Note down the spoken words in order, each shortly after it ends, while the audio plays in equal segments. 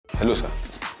Hello, sir.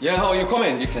 Yeah, how are you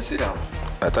coming? You can sit down.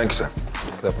 Thank you, sir.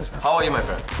 Sir. How are you, my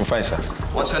friend? I'm fine, sir.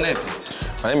 What's your name, please?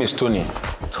 My name is Tony.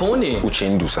 Tony?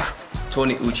 Uchendu, sir.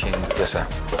 Tony Uchendu. Yes, sir.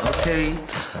 Okay.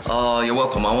 You're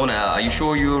welcome. Are you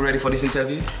sure you're ready for this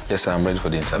interview? Yes, sir. I'm ready for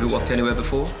the interview. Have you worked anywhere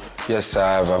before? Yes, sir.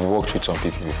 I've worked with some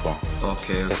people before.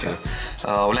 Okay, okay. Yes, sir.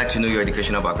 I would like to know your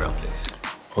educational background, please.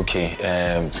 Okay.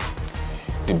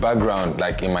 The background,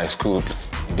 like in my school,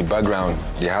 the background,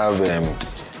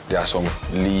 there are some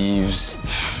leaves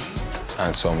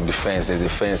and some defense. There's a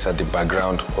fence at the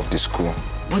background of the school.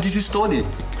 What did you study?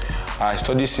 I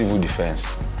studied civil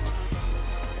defense.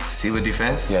 Civil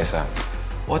defense? Yes, sir.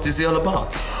 What is it all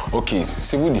about? Okay,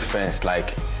 civil defense,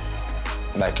 like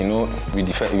you know, we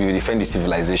defend the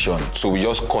civilization. So we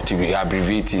just cut it, we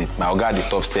abbreviate it. My guy at the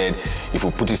top said, if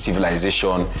we put it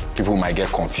civilization, people might get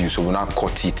confused. So we now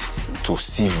cut it to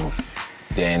civil.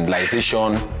 Then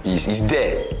civilization is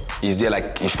there. Is there,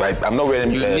 like, if I'm not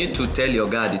wearing... You need to tell your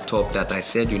guy at the top that I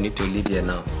said you need to leave here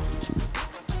now.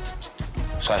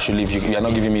 So I should leave you? You are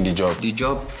not giving me the job? The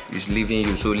job is leaving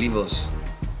you, so leave us.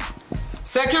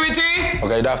 Security!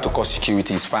 Okay, you don't have to call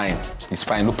security. It's fine. It's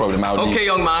fine. No problem. I'll leave. Okay,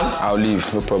 young man. I'll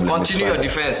leave. No problem. Continue your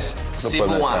defense. No Civil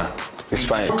problem, one. sir. It's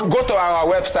fine. Go to our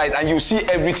website and you see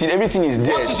everything. Everything is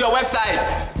there. What is your website?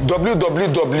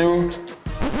 www.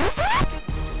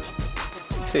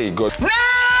 Hey, God. No!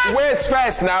 Wait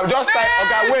first now. Just type.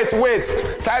 Okay, wait.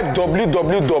 Type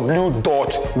www.wait.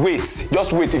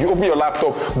 Just wait. If you open your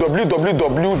laptop,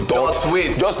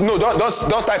 www.wait. Just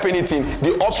don't type anything.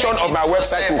 The option of my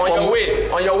website will come.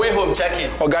 On your way home, check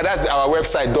it. Okay, that's our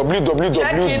website. www.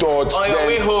 Check it on your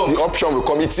way home. The option will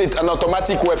come. It's an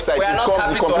automatic website. We are not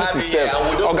happy to have you here.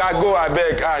 Okay, go. I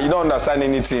beg. You don't understand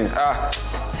anything.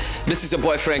 This is your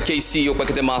boyfriend Kcee,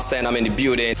 okpekete master, and I'm in the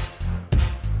building.